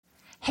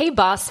Hey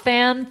Boss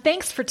Fam,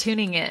 thanks for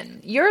tuning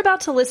in. You're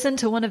about to listen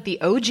to one of the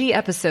OG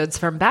episodes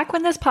from back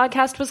when this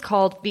podcast was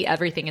called The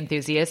Everything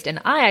Enthusiast, and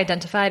I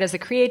identified as a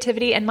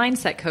creativity and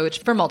mindset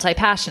coach for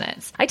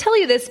multi-passionates. I tell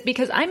you this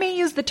because I may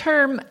use the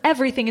term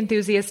everything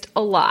enthusiast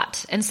a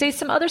lot and say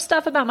some other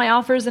stuff about my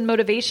offers and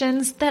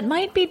motivations that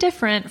might be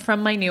different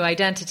from my new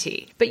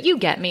identity. But you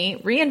get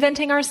me,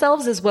 reinventing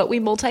ourselves is what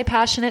we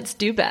multi-passionates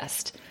do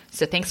best.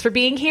 So thanks for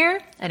being here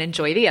and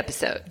enjoy the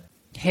episode.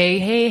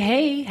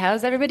 Hey,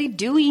 how's everybody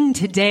doing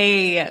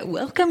today?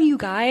 Welcome, you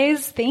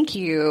guys. Thank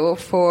you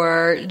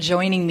for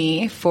joining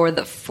me for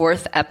the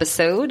 4th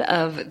episode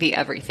of The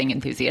Everything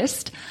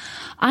Enthusiast.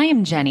 I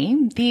am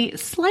Jenny, the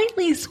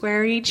slightly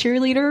sweary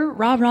cheerleader,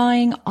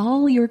 rah-rahing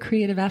all your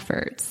creative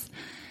efforts.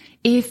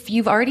 If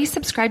you've already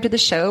subscribed to the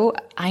show,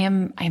 I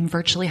am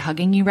virtually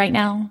hugging you right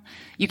now.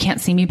 You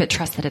can't see me, but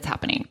trust that it's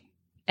happening.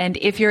 And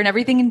if you're an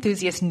Everything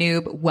Enthusiast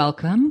noob,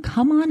 welcome.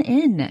 Come on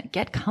in,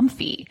 get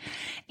comfy.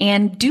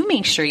 And do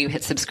make sure you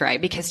hit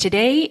subscribe because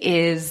today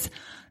is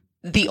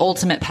the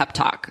ultimate pep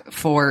talk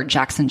for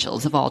Jacks and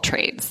Jills of all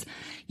trades.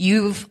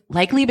 You've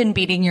likely been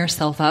beating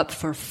yourself up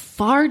for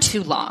far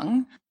too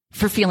long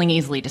for feeling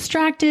easily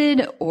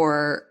distracted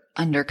or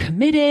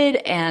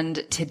undercommitted.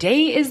 And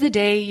today is the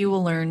day you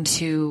will learn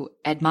to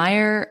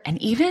admire and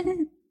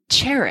even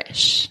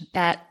cherish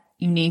that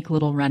unique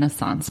little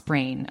Renaissance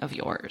brain of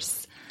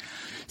yours.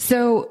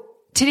 So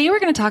today we're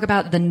going to talk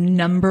about the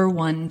number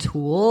one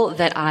tool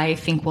that I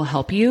think will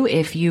help you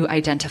if you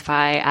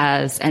identify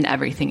as an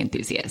everything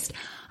enthusiast.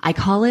 I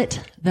call it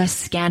the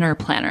Scanner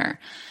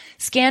Planner.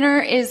 Scanner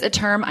is a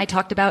term I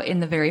talked about in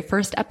the very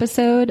first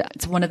episode.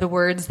 It's one of the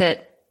words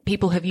that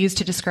people have used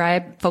to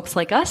describe folks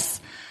like us.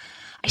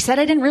 I said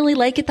I didn't really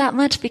like it that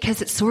much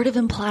because it sort of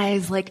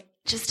implies like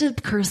just a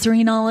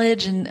cursory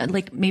knowledge and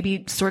like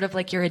maybe sort of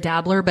like you're a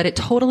dabbler, but it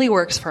totally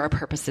works for our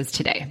purposes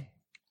today.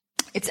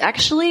 It's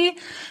actually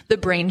the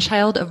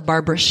brainchild of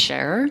Barbara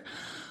Sher,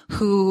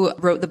 who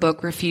wrote the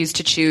book Refuse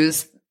to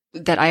Choose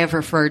that I have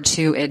referred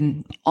to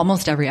in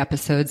almost every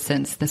episode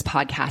since this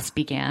podcast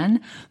began.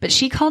 But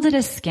she called it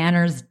a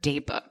scanner's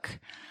daybook.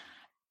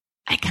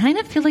 I kind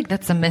of feel like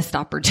that's a missed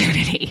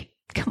opportunity.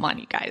 Come on,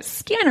 you guys.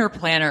 Scanner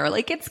planner.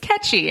 Like, it's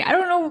catchy. I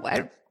don't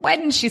know. Why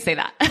didn't she say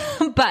that?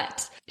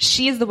 But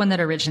she is the one that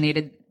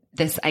originated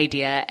this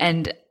idea.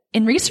 And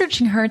in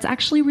researching her, it's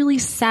actually really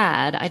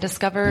sad. I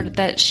discovered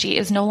that she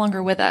is no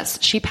longer with us.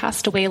 She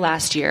passed away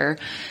last year.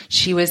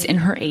 She was in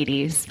her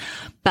 80s,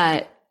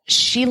 but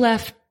she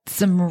left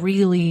some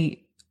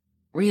really,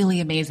 really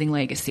amazing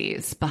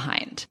legacies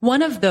behind.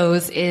 One of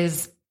those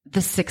is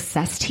the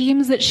success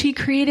teams that she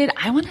created.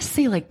 I want to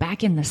say like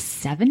back in the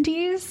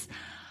 70s,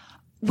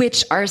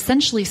 which are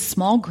essentially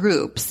small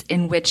groups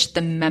in which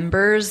the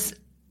members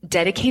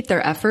dedicate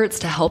their efforts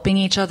to helping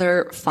each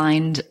other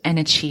find and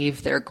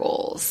achieve their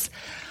goals.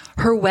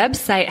 Her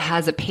website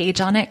has a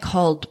page on it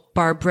called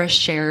Barbara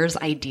Sher's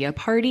Idea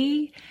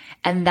Party,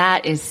 and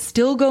that is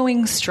still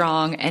going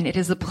strong. And it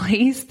is a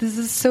place, this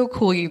is so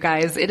cool, you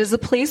guys. It is a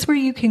place where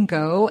you can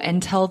go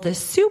and tell this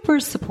super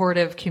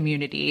supportive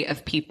community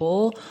of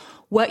people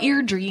what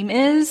your dream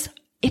is.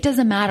 It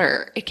doesn't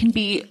matter. It can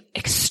be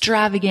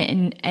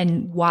extravagant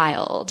and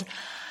wild.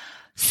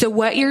 So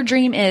what your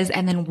dream is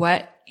and then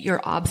what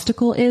your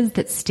obstacle is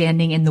that's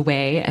standing in the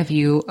way of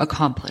you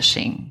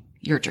accomplishing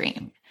your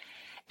dream.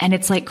 And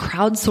it's like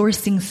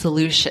crowdsourcing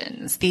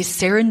solutions. These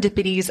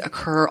serendipities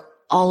occur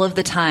all of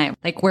the time,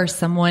 like where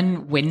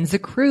someone wins a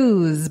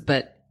cruise,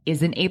 but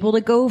isn't able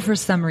to go for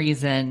some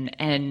reason.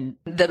 And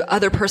the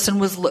other person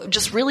was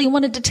just really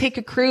wanted to take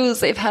a cruise.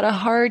 They've had a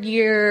hard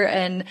year.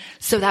 And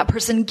so that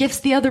person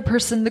gifts the other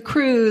person the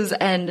cruise.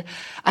 And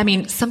I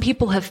mean, some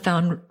people have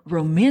found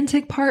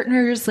romantic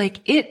partners.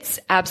 Like,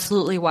 it's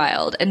absolutely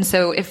wild. And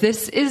so if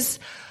this is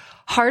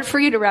hard for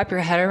you to wrap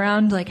your head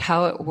around, like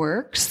how it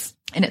works,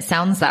 and it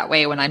sounds that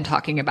way when I'm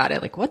talking about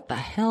it, like, what the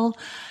hell?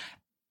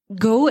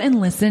 Go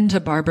and listen to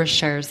Barbara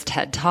Sher's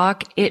TED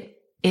Talk. It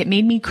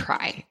made me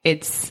cry.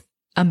 It's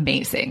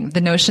amazing.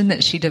 The notion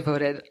that she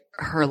devoted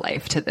her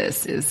life to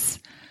this is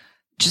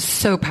just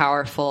so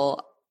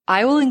powerful.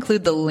 I will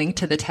include the link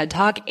to the TED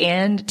Talk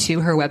and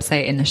to her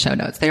website in the show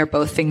notes. They are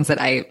both things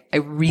that I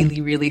really,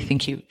 really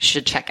think you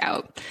should check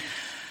out.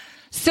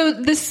 So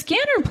the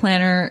Scanner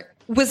Planner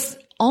was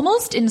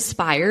almost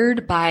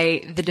inspired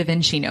by the Da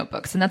Vinci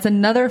notebooks. And that's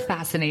another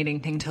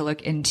fascinating thing to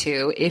look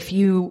into if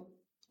you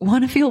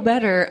want to feel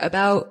better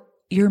about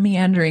your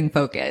meandering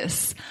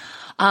focus.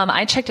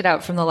 I checked it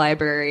out from the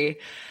library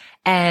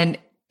and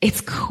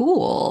it's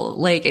cool.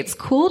 Like, it's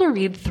cool to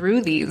read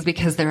through these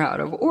because they're out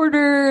of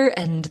order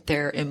and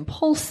they're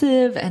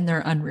impulsive and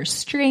they're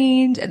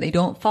unrestrained and they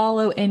don't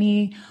follow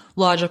any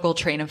logical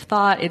train of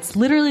thought. It's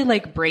literally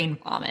like brain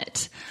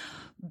vomit.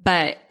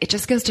 But it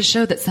just goes to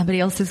show that somebody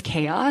else's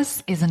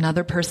chaos is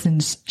another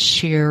person's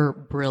sheer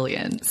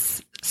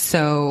brilliance.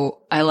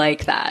 So I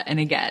like that. And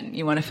again,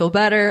 you want to feel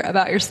better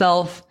about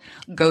yourself,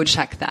 go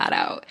check that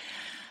out.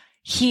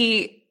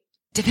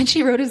 Da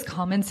Vinci wrote his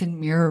comments in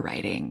mirror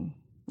writing.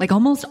 Like,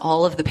 almost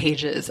all of the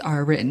pages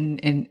are written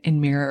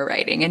in mirror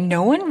writing, and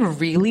no one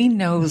really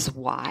knows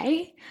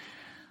why.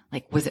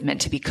 Like, was it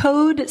meant to be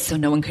code so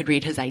no one could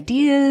read his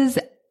ideas?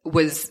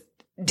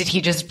 Did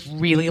he just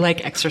really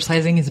like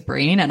exercising his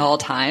brain at all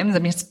times? I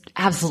mean, it's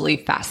absolutely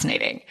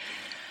fascinating.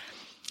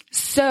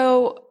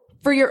 So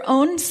for your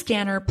own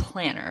scanner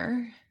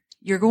planner,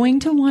 you're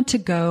going to want to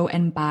go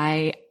and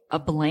buy a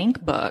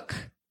blank book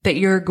that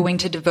you're going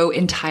to devote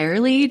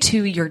entirely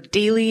to your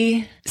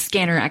daily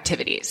scanner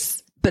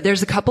activities. But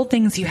there's a couple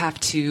things you have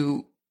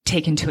to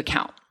take into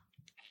account.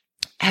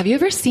 Have you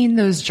ever seen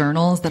those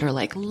journals that are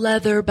like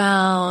leather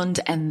bound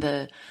and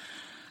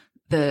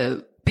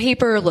the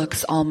paper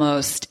looks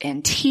almost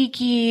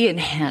antique-y and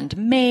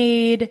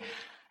handmade?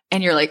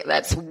 And you're like,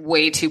 that's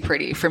way too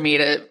pretty for me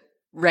to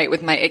write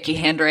with my icky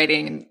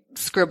handwriting and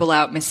scribble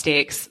out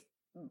mistakes,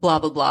 blah,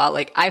 blah, blah.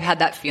 Like, I've had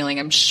that feeling.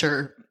 I'm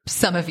sure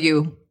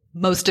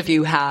most of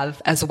you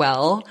have as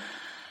well.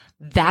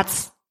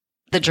 That's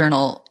the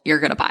journal you're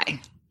going to buy.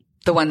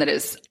 The one that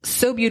is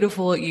so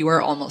beautiful, you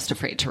are almost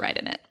afraid to write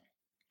in it.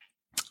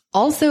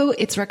 Also,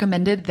 it's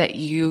recommended that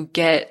you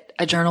get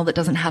a journal that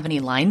doesn't have any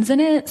lines in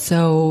it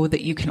so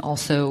that you can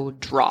also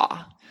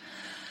draw.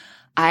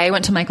 I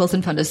went to Michaels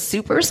and found a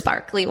super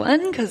sparkly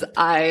one because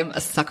I'm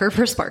a sucker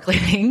for sparkly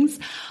things.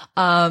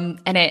 And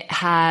it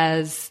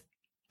has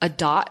a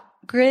dot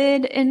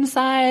grid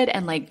inside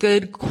and like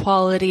good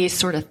quality,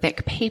 sort of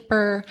thick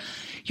paper.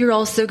 You're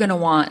also going to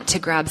want to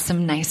grab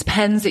some nice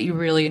pens that you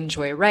really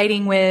enjoy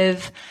writing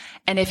with.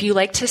 And if you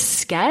like to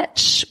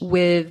sketch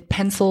with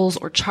pencils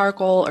or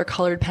charcoal or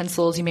colored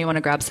pencils, you may want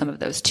to grab some of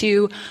those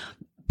too.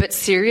 But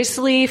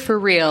seriously, for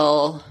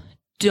real,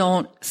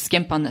 don't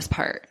skimp on this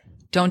part.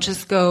 Don't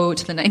just go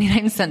to the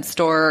 99-cent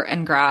store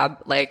and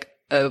grab like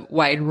a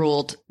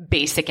wide-ruled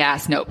basic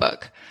ass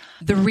notebook.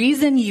 The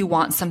reason you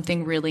want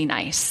something really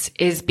nice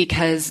is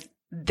because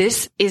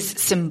this is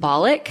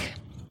symbolic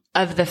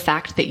of the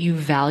fact that you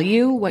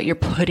value what you're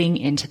putting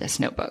into this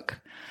notebook.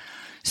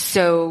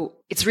 So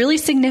it's really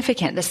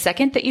significant. The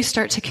second that you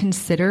start to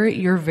consider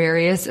your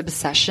various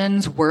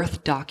obsessions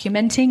worth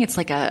documenting, it's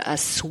like a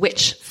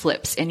switch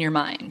flips in your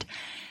mind.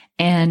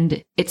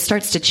 And it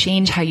starts to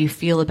change how you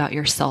feel about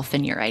yourself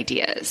and your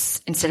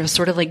ideas. Instead of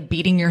sort of like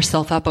beating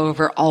yourself up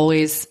over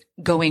always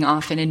going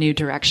off in a new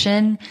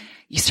direction,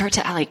 you start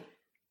to like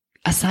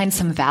assign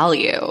some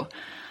value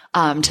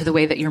to the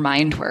way that your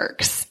mind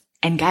works.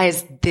 And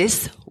guys,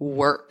 this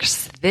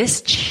works.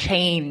 This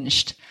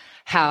changed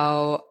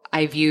how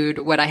I viewed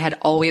what I had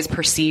always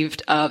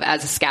perceived of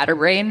as a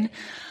scatterbrain,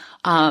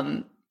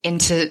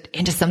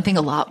 into something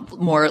a lot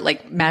more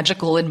like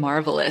magical and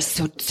marvelous.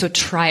 So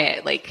try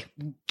it. Like,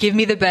 give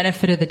me the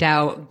benefit of the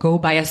doubt. Go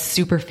buy a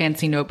super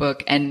fancy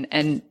notebook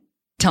and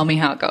tell me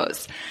how it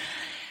goes.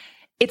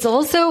 It's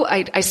also,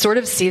 I sort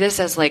of see this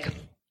as like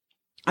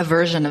a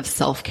version of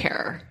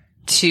self-care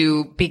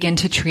to begin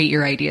to treat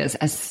your ideas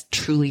as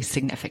truly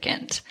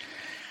significant.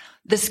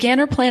 The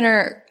scanner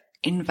planner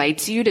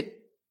invites you to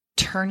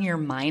turn your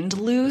mind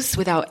loose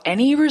without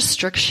any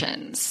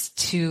restrictions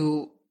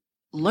to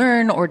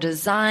learn or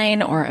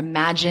design or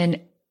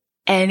imagine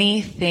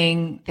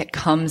anything that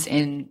comes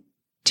in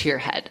to your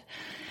head.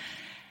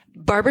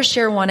 Barbara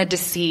Sher wanted to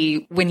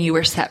see when you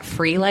were set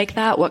free like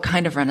that, what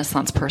kind of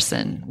Renaissance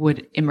person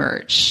would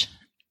emerge.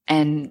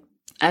 And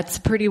that's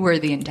a pretty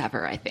worthy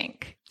endeavor, I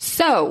think.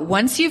 So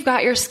once you've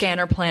got your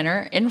scanner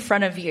planner in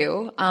front of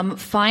you,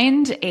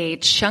 find a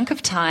chunk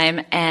of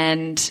time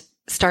and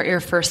start your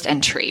first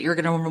entry. You're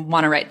going to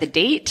want to write the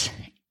date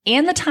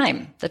and the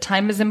time. The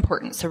time is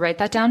important, so write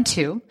that down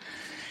too.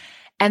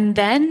 And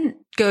then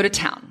go to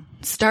town.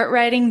 Start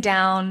writing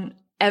down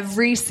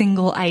every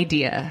single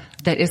idea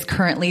that is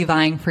currently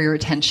vying for your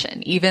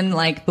attention. Even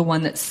like the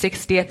one that's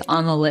 60th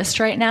on the list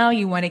right now,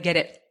 you want to get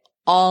it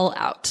all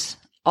out.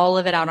 All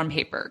of it out on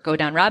paper. Go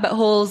down rabbit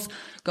holes,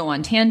 go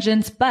on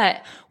tangents.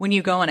 But when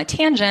you go on a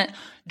tangent,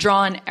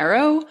 draw an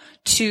arrow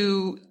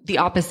to the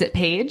opposite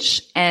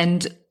page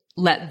and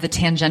let the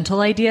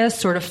tangential idea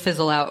sort of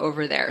fizzle out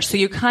over there. So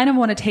you kind of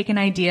want to take an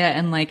idea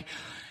and like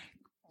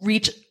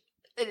reach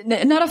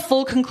not a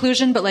full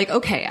conclusion, but like,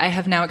 okay, I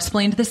have now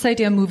explained this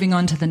idea, moving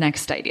on to the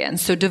next idea. And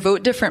so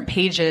devote different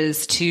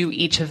pages to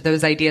each of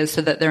those ideas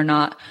so that they're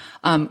not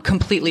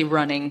completely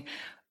running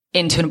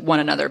into one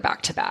another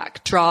back to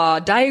back. Draw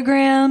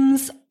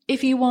diagrams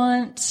if you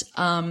want.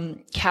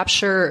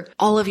 Capture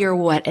all of your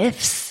what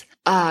ifs.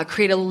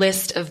 Create a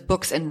list of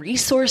books and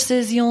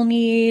resources you'll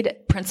need.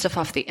 Print stuff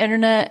off the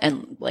internet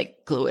and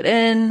like glue it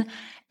in.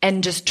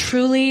 And just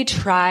truly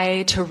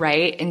try to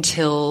write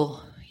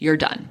until you're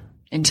done.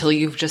 Until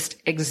you've just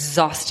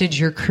exhausted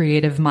your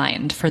creative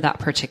mind for that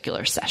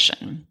particular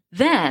session.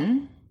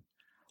 Then,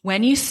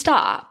 when you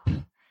stop,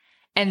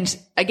 and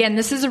again,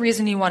 this is a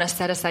reason you want to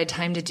set aside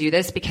time to do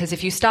this, because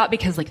if you stop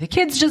because like the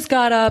kids just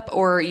got up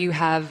or you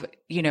have,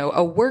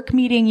 a work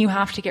meeting you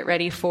have to get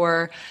ready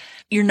for,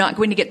 you're not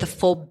going to get the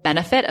full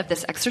benefit of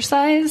this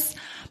exercise.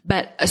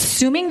 But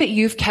assuming that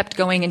you've kept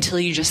going until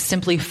you just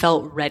simply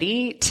felt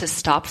ready to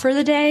stop for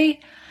the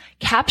day,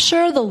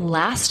 capture the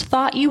last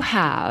thought you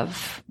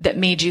have that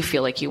made you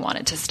feel like you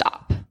wanted to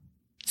stop.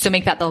 So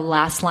make that the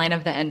last line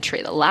of the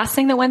entry, the last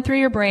thing that went through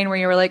your brain where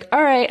you were like,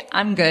 all right,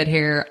 I'm good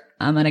here.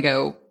 I'm going to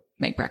go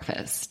make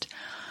breakfast.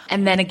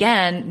 And then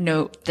again,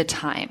 note the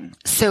time.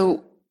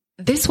 So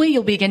this way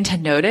you'll begin to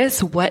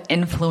notice what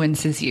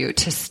influences you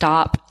to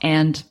stop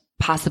and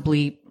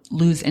possibly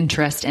lose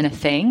interest in a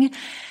thing,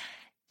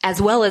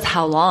 as well as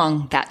how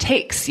long that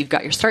takes. You've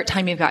got your start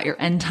time, you've got your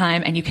end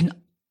time, and you can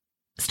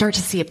start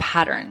to see a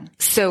pattern.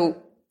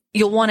 So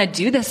you'll want to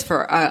do this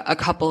for a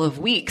couple of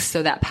weeks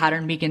so that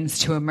pattern begins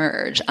to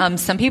emerge.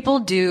 Some people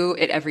do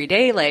it every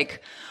day,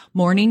 like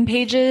morning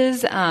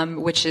pages,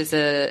 which is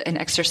an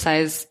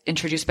exercise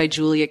introduced by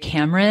Julia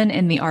Cameron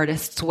in The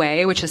Artist's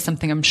Way, which is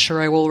something I'm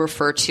sure I will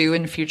refer to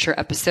in future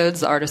episodes.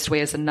 The Artist's Way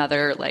is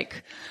another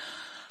like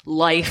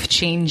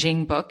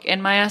life-changing book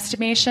in my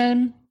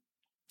estimation.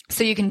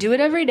 So you can do it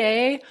every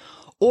day,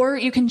 or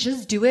you can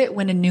just do it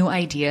when a new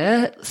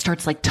idea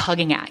starts like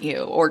tugging at you,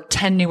 or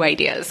 10 new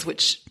ideas,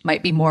 which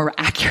might be more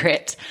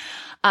accurate.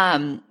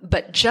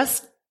 But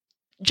just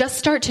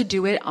start to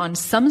do it on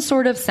some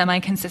sort of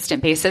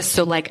semi-consistent basis.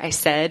 So like I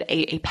said,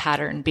 a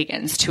pattern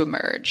begins to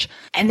emerge.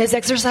 And this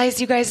exercise,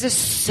 you guys, is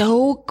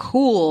so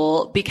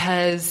cool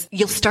because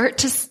you'll start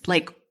to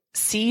like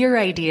see your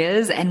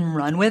ideas and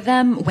run with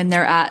them when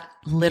they're at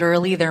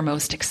literally their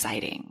most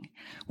exciting,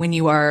 when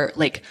you are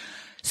like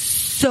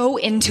so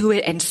into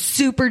it and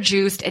super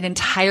juiced and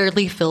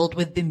entirely filled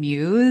with the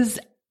muse.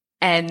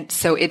 And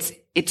so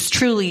it's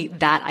truly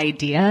that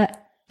idea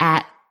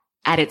at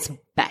its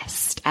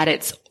best, at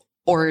its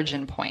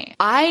origin point.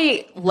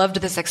 I loved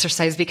this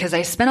exercise because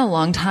I spent a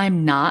long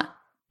time not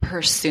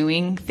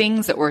pursuing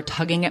things that were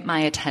tugging at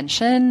my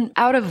attention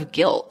out of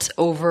guilt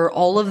over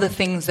all of the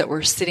things that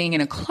were sitting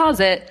in a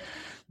closet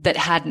that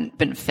hadn't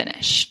been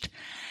finished.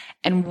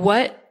 And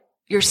what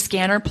your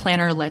scanner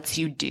planner lets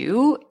you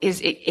do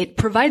is it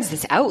provides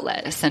this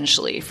outlet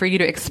essentially for you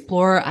to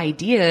explore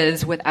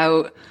ideas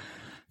without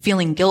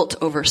feeling guilt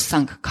over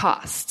sunk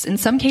costs. In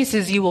some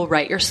cases, you will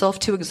write yourself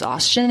to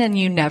exhaustion and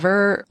you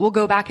never will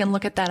go back and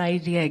look at that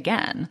idea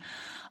again.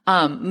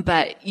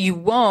 But you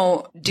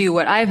won't do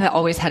what I've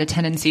always had a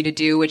tendency to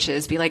do, which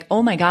is be like,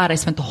 oh my God, I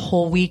spent the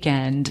whole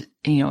weekend,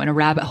 in a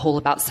rabbit hole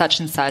about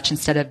such and such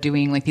instead of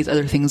doing like these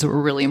other things that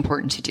were really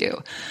important to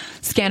do.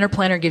 Scanner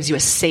Planner gives you a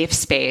safe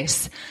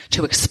space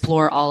to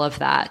explore all of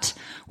that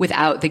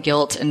without the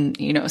guilt and,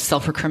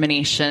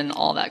 self-recrimination,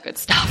 all that good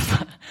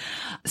stuff.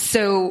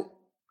 So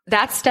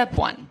that's step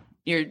one.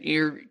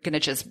 You're going to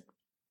just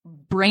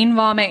brain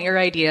vomit your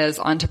ideas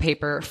onto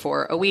paper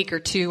for a week or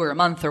two or a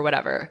month or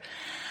whatever.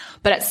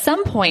 But at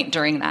some point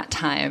during that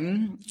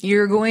time,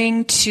 you're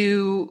going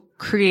to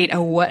create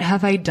a what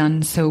have I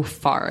done so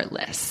far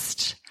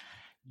list.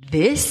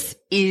 This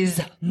is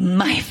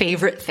my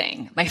favorite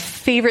thing, my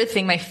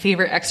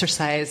favorite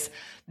exercise.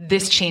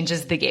 This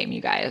changes the game, you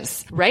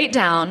guys. Write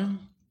down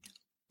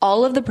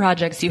all of the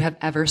projects you have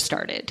ever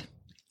started,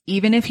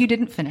 even if you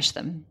didn't finish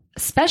them,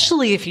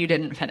 especially if you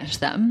didn't finish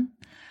them.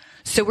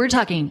 So we're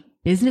talking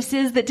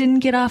businesses that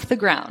didn't get off the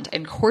ground,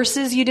 and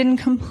courses you didn't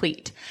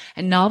complete,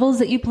 and novels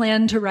that you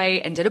planned to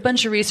write and did a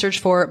bunch of research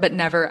for, but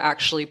never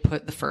actually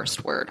put the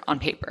first word on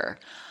paper.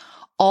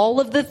 All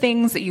of the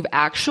things that you've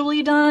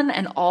actually done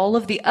and all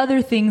of the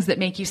other things that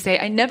make you say,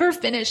 I never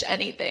finish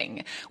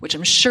anything, which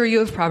I'm sure you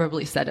have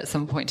probably said at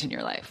some point in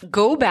your life.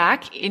 Go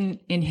back in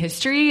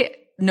history,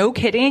 no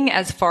kidding,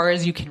 as far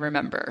as you can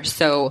remember.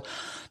 So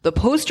the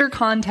poster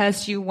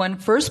contest you won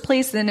first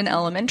place in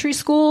elementary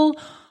school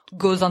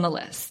goes on the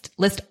list.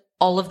 List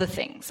all of the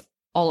things,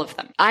 all of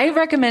them. I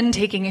recommend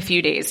taking a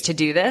few days to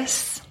do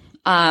this,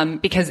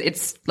 because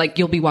it's like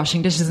you'll be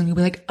washing dishes and you'll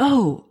be like,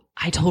 oh,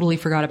 I totally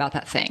forgot about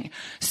that thing.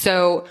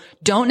 So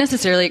don't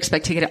necessarily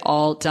expect to get it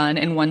all done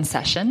in one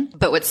session.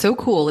 But what's so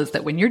cool is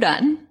that when you're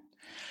done,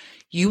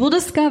 you will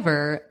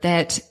discover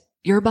that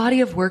your body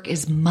of work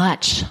is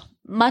much,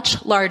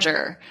 much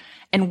larger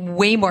and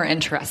way more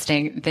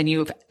interesting than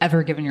you've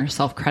ever given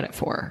yourself credit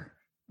for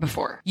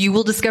before. You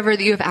will discover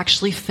that you have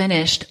actually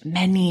finished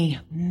many,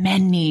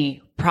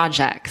 many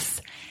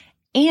projects.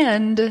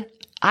 And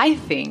I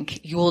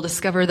think you will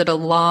discover that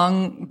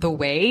along the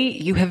way,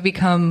 you have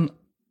become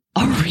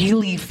a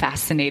really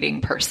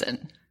fascinating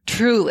person.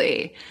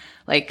 Truly.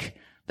 Like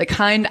the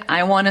kind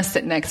I want to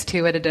sit next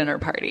to at a dinner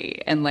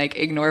party and like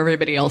ignore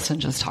everybody else and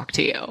just talk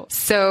to you.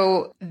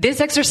 So this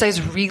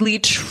exercise really,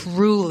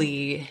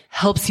 truly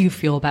helps you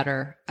feel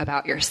better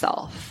about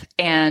yourself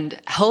and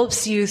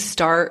helps you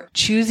start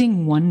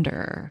choosing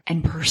wonder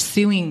and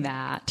pursuing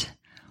that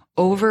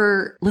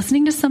over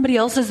listening to somebody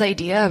else's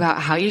idea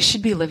about how you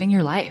should be living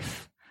your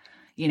life.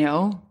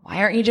 Why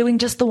aren't you doing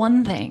just the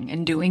one thing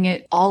and doing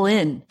it all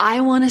in?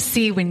 I want to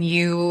see when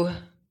you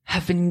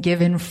have been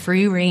given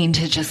free rein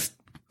to just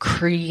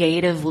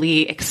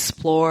creatively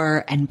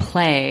explore and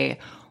play,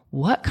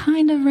 what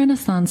kind of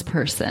Renaissance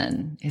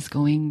person is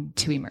going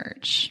to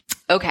emerge?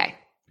 Okay.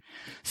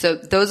 So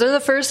those are the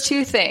first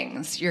two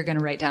things. You're going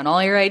to write down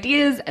all your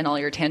ideas and all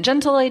your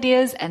tangential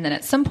ideas. And then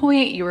at some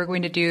point you are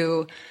going to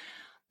do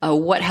a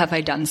what have I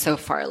done so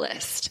far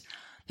list.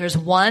 There's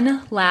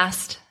one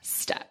last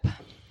step.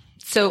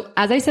 So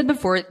as I said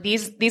before,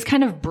 these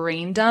kind of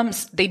brain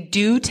dumps, they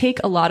do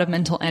take a lot of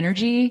mental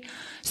energy.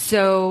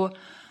 So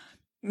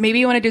maybe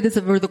you want to do this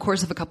over the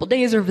course of a couple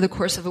days or over the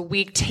course of a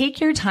week. Take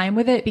your time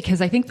with it,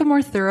 because I think the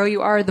more thorough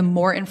you are, the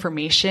more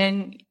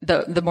information,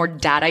 the more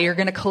data you're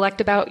going to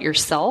collect about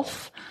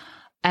yourself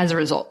as a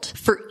result.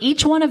 For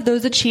each one of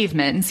those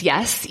achievements,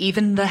 yes,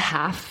 even the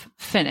half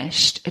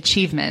finished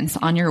achievements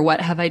on your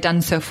what have I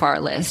done so far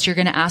list, you're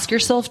going to ask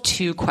yourself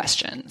 2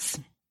 questions.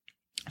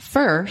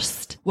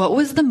 First, what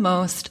was the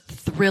most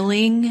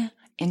thrilling,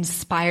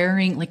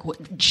 inspiring, like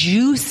what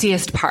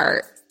juiciest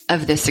part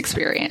of this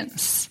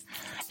experience?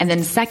 And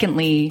then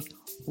secondly,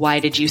 why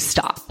did you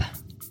stop?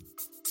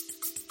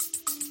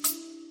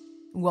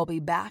 We'll be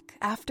back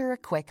after a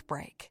quick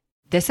break.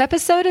 This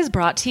episode is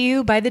brought to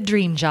you by the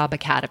Dream Job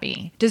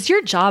Academy. Does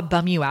your job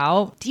bum you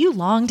out? Do you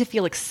long to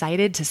feel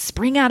excited to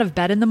spring out of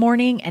bed in the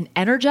morning and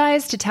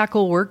energized to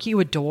tackle work you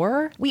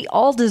adore? We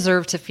all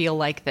deserve to feel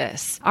like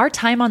this. Our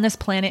time on this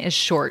planet is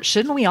short.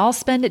 Shouldn't we all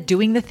spend it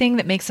doing the thing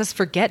that makes us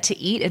forget to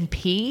eat and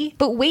pee?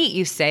 But wait,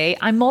 you say,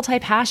 I'm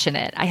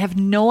multi-passionate. I have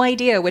no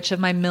idea which of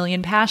my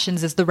million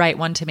passions is the right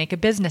one to make a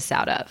business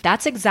out of.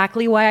 That's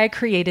exactly why I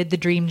created the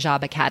Dream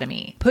Job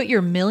Academy. Put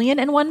your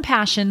 1,000,001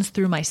 passions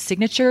through my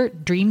signature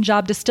Dream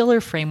Job Distiller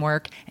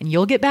framework, and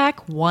you'll get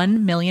back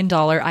 $1 million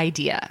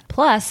idea.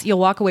 Plus, you'll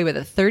walk away with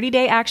a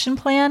 30-day action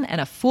plan and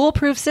a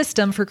foolproof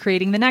system for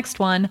creating the next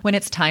one when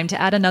it's time to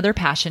add another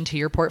passion to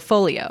your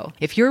portfolio.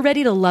 If you're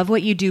ready to love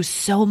what you do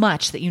so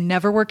much that you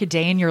never work a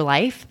day in your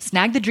life,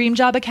 snag the Dream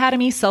Job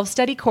Academy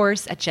self-study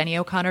course at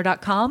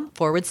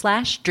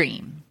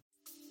jennyo'connor.com/dream.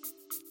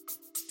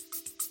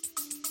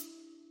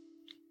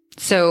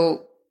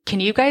 So, can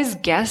you guys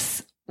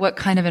guess what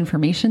kind of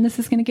information this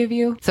is going to give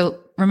you? So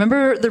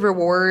remember the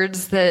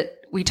rewards that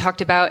we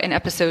talked about in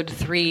episode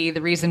 3,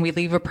 the reason we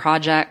leave a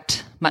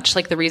project, much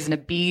like the reason a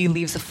bee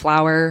leaves a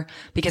flower,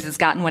 because it's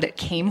gotten what it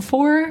came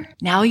for.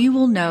 Now you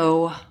will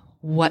know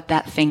what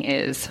that thing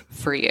is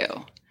for you.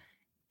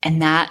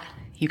 And that,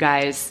 you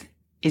guys,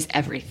 is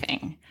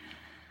everything.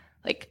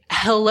 Like,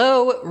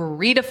 hello,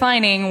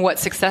 redefining what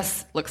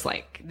success looks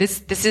like.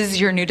 This is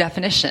your new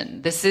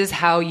definition. This is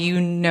how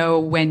you know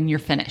when you're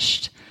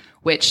finished,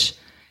 which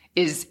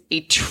is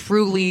a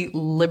truly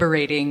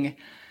liberating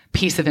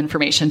piece of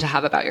information to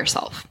have about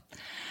yourself.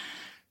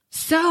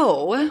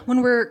 So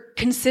when we're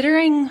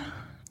considering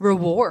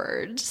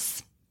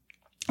rewards,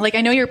 like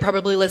I know you're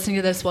probably listening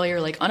to this while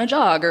you're like on a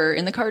jog or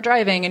in the car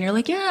driving and you're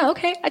like, yeah,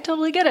 okay, I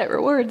totally get it.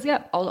 Rewards.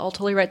 Yeah, I'll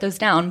totally write those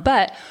down.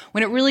 But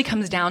when it really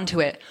comes down to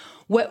it,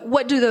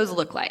 what do those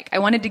look like? I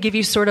wanted to give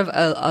you sort of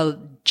a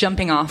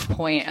jumping off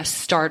point, a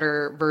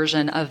starter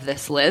version of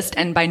this list.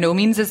 And by no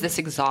means is this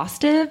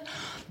exhaustive,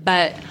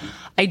 but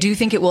I do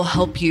think it will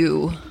help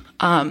you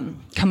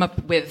come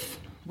up with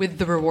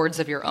the rewards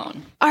of your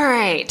own. All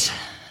right.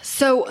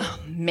 So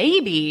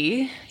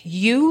maybe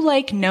you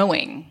like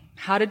knowing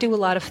how to do a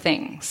lot of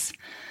things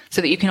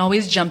so that you can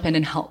always jump in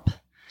and help.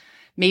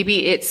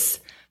 Maybe it's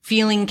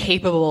feeling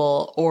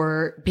capable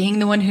or being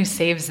the one who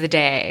saves the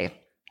day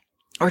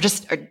or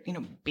just,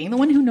 being the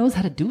one who knows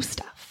how to do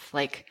stuff.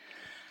 Like,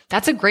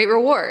 that's a great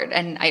reward.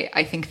 And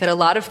I think that a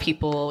lot of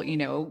people,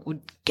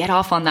 would get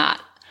off on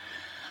that.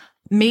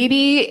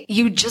 Maybe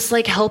you just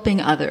like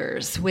helping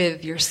others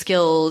with your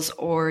skills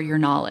or your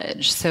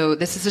knowledge. So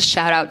this is a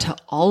shout out to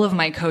all of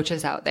my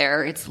coaches out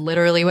there. It's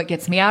literally what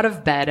gets me out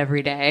of bed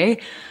every day.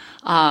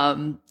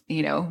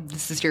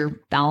 This is your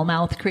foul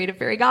mouth creative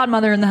fairy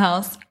godmother in the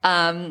house.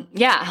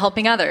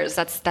 Helping others.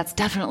 That's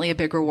definitely a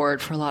big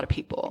reward for a lot of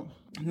people.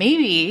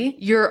 Maybe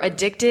you're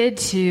addicted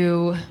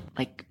to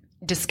like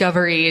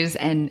discoveries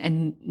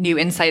and new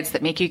insights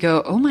that make you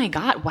go, oh my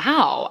God,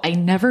 wow, I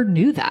never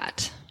knew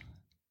that.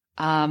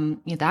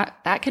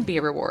 That could be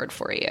a reward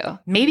for you.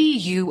 Maybe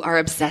you are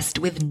obsessed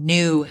with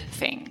new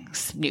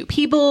things, new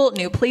people,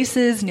 new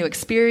places, new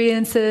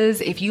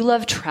experiences. If you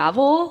love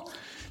travel,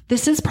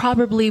 this is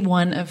probably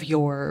one of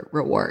your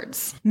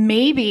rewards.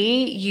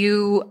 Maybe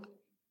you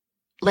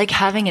like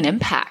having an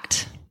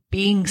impact,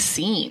 being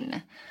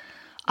seen.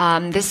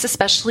 This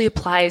especially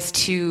applies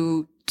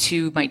to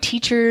my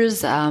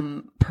teachers,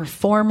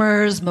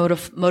 performers,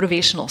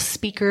 motivational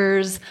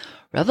speakers,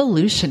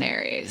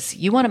 revolutionaries.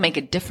 You want to make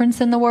a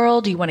difference in the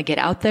world. You want to get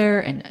out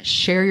there and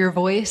share your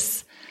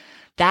voice.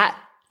 That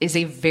is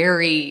a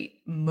very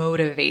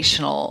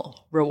motivational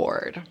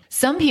reward.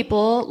 Some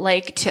people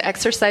like to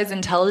exercise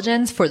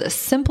intelligence for the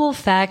simple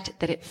fact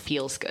that it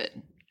feels good.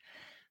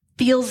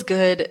 Feels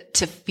good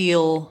to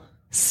feel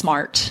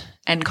smart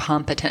and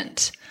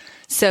competent.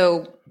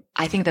 So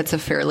I think that's a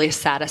fairly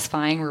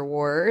satisfying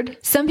reward.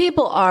 Some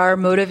people are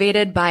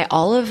motivated by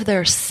all of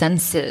their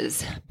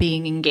senses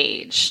being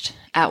engaged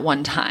at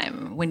one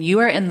time. When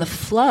you are in the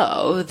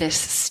flow, this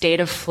state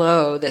of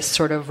flow, this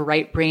sort of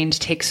right brain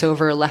takes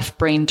over, left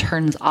brain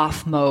turns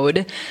off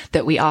mode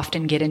that we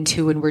often get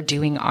into when we're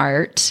doing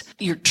art,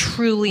 you're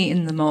truly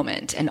in the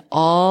moment and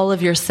all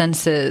of your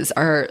senses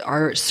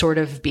are sort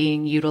of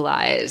being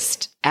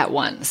utilized at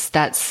once.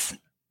 That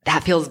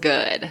feels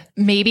good.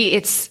 Maybe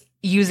it's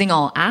using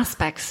all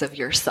aspects of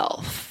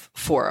yourself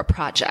for a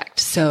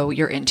project. So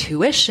your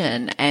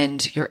intuition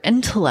and your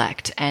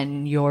intellect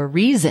and your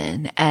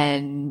reason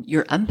and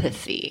your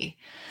empathy.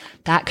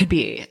 That could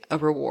be a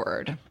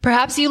reward.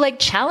 Perhaps you like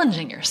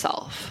challenging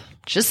yourself,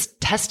 just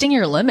testing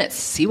your limits,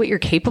 see what you're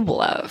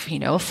capable of,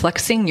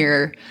 flexing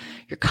your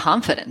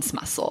confidence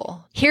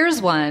muscle.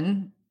 Here's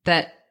one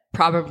that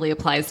probably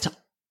applies to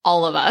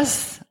all of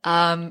us.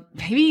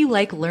 Maybe you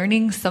like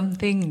learning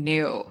something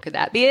new. Could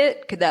that be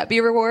it? Could that be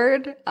a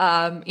reward?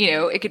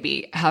 It could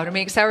be how to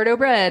make sourdough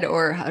bread,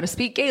 or how to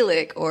speak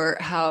Gaelic, or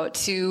how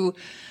to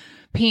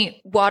paint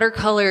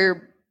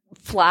watercolor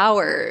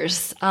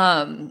flowers.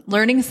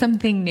 Learning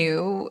something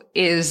new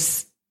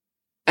is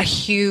a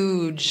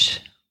huge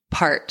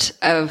part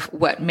of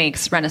what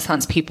makes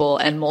Renaissance people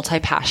and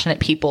multi-passionate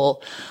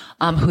people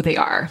who they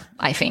are,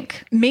 I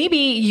think. Maybe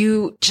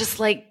you just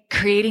like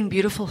creating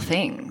beautiful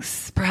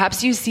things.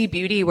 Perhaps you see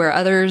beauty where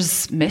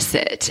others miss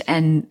it,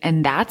 and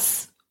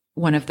that's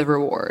one of the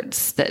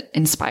rewards that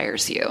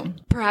inspires you.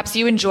 Perhaps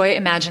you enjoy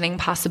imagining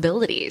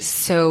possibilities.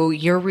 So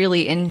you're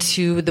really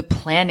into the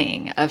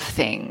planning of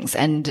things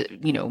and,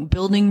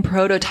 building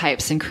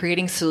prototypes and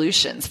creating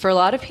solutions. For a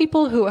lot of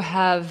people who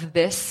have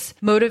this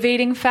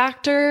motivating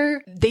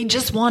factor, they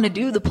just want to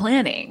do the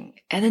planning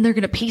and then they're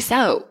going to peace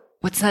out.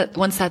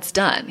 Once that's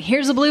done,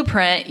 here's a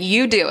blueprint,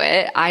 you do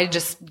it. I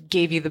just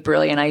gave you the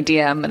brilliant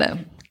idea. I'm going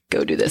to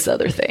go do this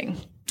other thing,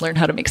 learn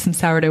how to make some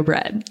sourdough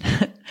bread.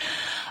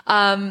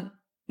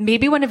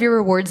 Maybe one of your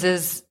rewards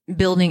is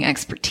building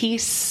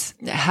expertise,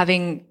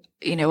 having,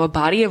 a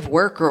body of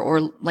work or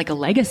like a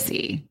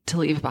legacy to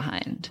leave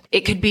behind.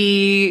 It could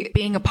be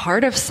being a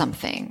part of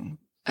something,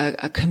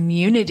 a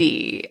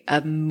community,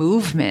 a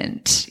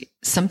movement,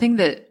 something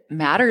that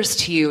matters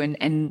to you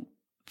and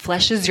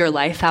fleshes your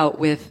life out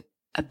with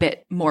a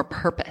bit more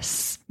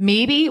purpose.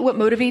 Maybe what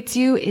motivates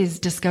you is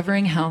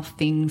discovering how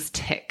things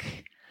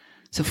tick.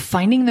 So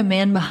finding the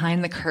man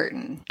behind the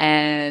curtain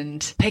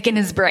and picking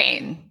his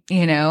brain,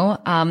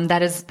 that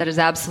is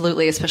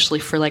absolutely, especially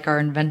for like our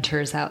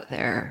inventors out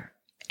there,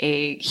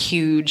 a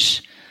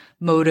huge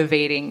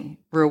motivating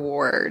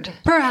reward.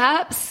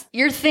 Perhaps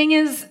your thing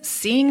is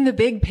seeing the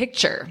big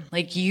picture.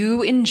 Like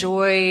you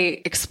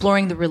enjoy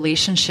exploring the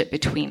relationship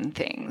between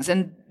things.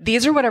 And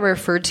these are what I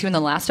referred to in the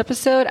last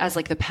episode as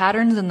like the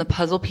patterns and the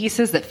puzzle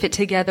pieces that fit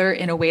together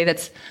in a way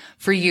that's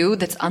for you,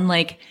 that's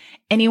unlike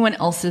anyone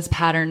else's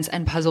patterns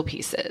and puzzle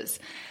pieces.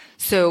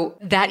 So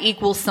that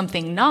equals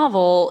something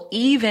novel,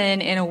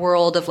 even in a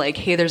world of like,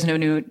 hey, there's no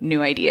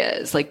new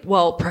ideas. Like,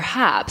 well,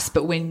 perhaps,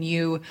 but when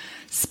you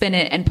spin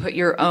it and put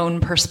your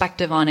own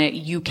perspective on it,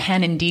 you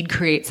can indeed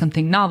create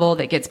something novel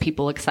that gets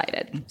people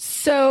excited.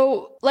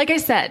 So, like I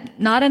said,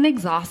 not an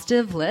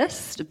exhaustive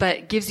list,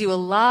 but gives you a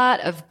lot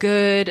of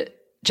good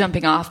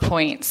jumping off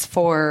points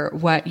for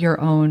what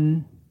your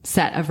own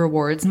set of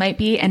rewards might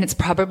be. And it's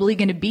probably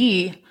going to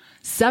be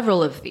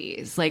several of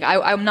these. Like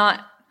I'm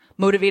not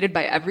motivated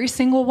by every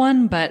single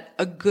one, but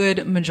a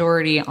good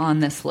majority on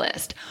this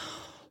list.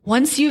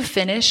 Once you've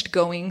finished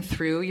going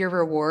through your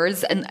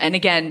rewards, and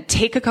again,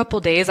 take a couple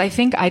days. I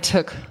think I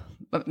took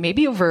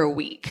maybe over a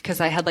week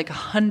because I had like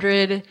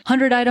 100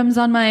 items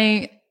on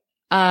my,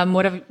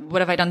 what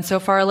have I done so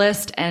far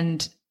list.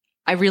 And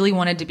I really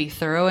wanted to be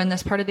thorough in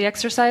this part of the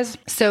exercise.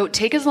 So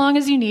take as long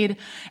as you need.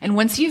 And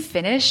once you've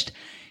finished,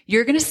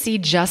 you're going to see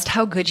just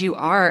how good you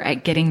are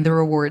at getting the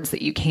rewards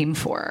that you came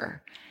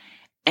for.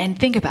 And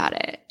think about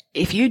it.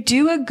 If you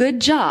do a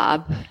good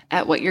job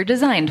at what you're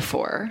designed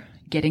for,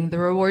 getting the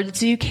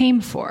rewards you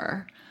came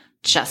for,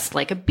 just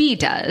like a bee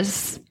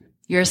does,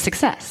 you're a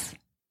success.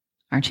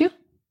 Aren't you?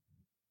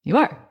 You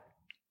are.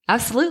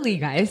 Absolutely, you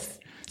guys.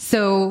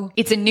 So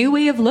it's a new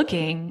way of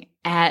looking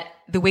at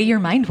the way your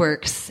mind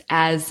works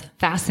as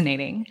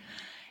fascinating,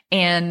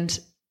 and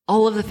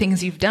all of the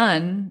things you've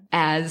done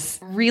as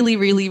really,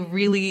 really,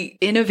 really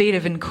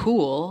innovative and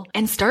cool,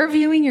 and start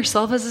viewing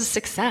yourself as a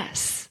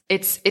success.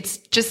 It's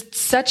just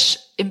such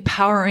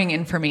empowering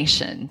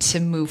information to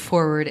move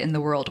forward in the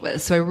world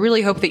with. So I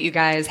really hope that you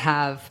guys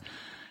have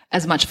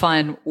as much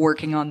fun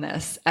working on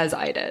this as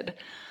I did.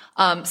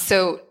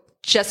 So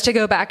just to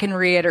go back and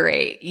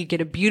reiterate, you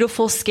get a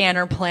beautiful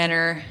scanner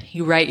planner.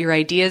 You write your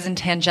ideas and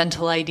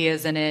tangential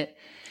ideas in it.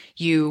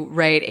 You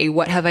write a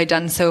what have I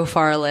done so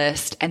far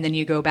list, and then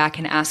you go back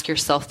and ask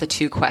yourself the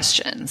two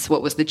questions.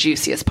 What was the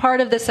juiciest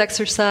part of this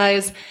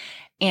exercise,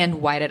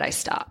 and why did I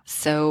stop?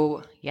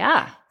 So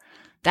yeah,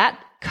 that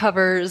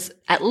covers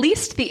at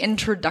least the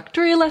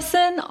introductory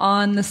lesson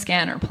on the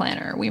scanner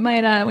planner. We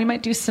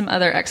might do some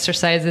other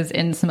exercises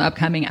in some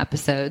upcoming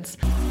episodes.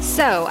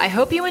 So I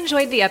hope you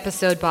enjoyed the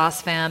episode,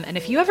 Boss Fam. And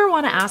if you ever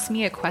want to ask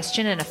me a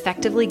question and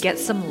effectively get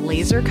some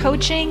laser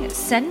coaching,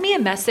 send me a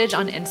message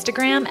on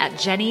Instagram at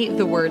Jenny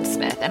the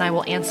Wordsmith, and I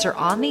will answer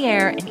on the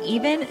air and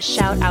even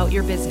shout out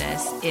your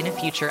business in a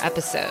future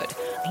episode.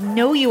 I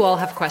know you all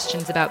have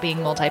questions about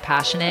being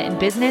multi-passionate in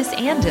business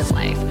and in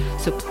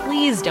life, so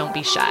please don't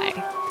be shy.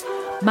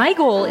 My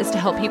goal is to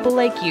help people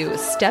like you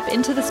step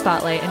into the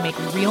spotlight and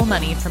make real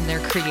money from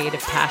their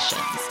creative passions.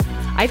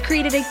 I've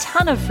created a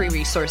ton of free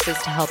resources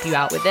to help you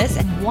out with this,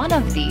 and one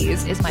of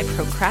these is my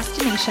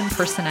procrastination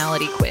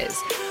personality quiz,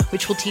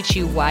 which will teach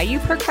you why you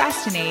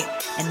procrastinate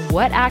and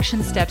what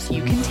action steps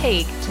you can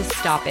take to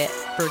stop it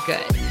for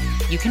good.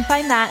 You can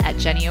find that at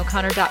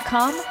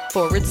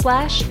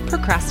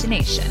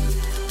jennyo'connor.com/procrastination.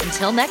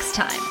 Until next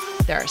time,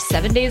 there are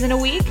 7 days in a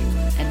week,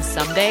 and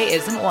someday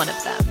isn't one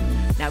of them.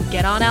 Now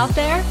get on out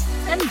there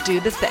and do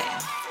the thing.